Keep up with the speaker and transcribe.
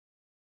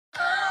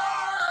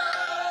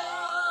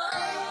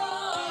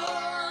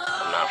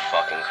kinda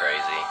fucking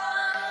crazy.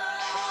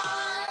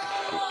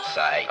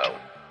 Psych. Oh.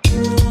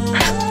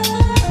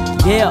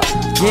 Yeah.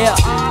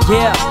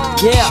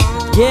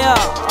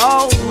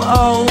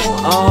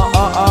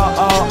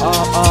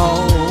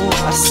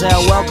 I said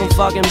welcome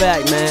fucking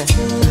back, man.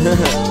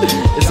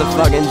 It's a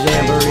fucking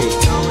jamboree.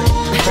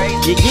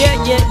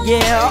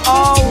 Yeah.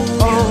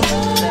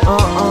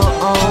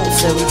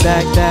 Said we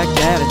back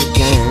at it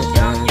again.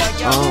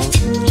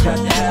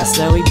 I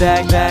said we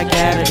back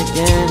at it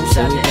again.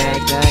 Said we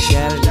back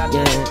at it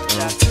again.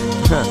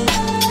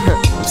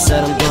 I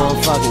said I'm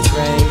going fucking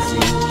crazy.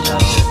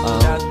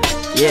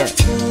 Yeah.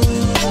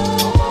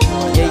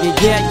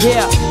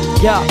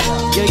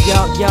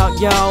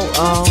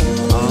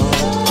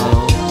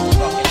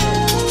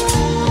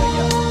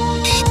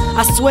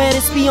 I swear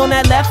this be on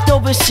that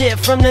leftover shit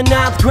from the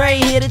 9th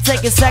grade. Here to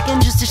take a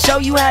second just to show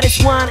you how this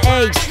wine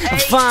aged. A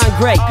fine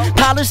grape,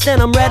 polished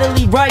and I'm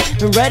readily ripe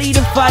and ready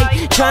to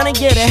fight. Trying to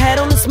get ahead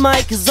on this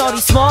mic, cause all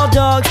these small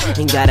dogs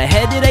ain't got a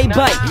head that they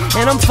bite.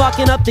 And I'm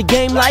fucking up the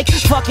game like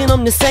fucking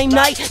them the same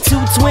night.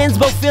 Two twins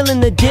both feeling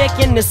the dick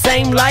in the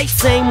same light.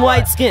 Same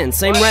white skin,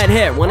 same red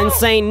hair, one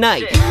insane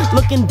night.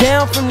 Looking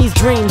down from these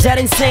dreams at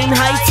insane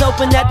heights,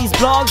 hoping that these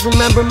blogs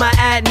remember my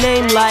ad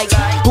name like,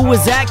 who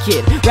was that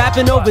kid?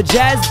 Rapping over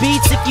jazz beats.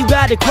 If you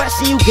got a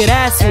question you could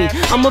ask me.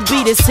 I'ma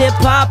be this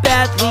hip-hop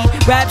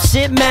athlete, rap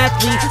shit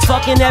mathlete,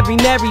 fucking every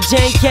Mary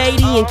Jane,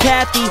 Katie and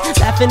Kathy,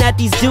 laughing at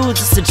these dudes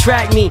just to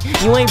track me.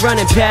 You ain't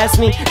running past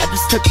me, I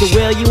just took the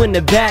wheel, you in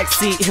the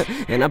backseat.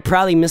 And I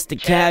probably missed the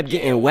cab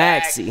getting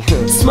waxy.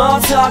 Small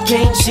talk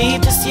ain't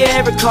cheap, this year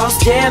it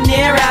cost damn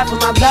near half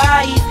of my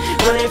life.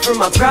 Running from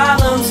my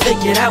problems,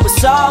 thinking I would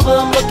solve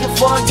them. Looking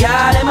for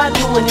God, am I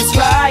doing this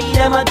right?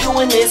 Am I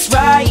doing this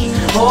right?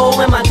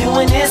 Oh, am I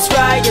doing this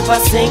right? If I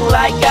sing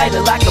like I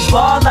look like a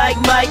ball like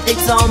Mike, they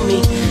told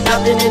me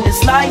nothing in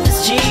this life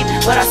is cheap,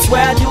 but I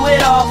swear I do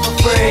it all for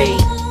free.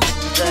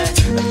 I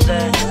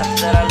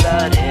said I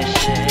love this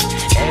shit.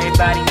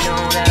 Everybody know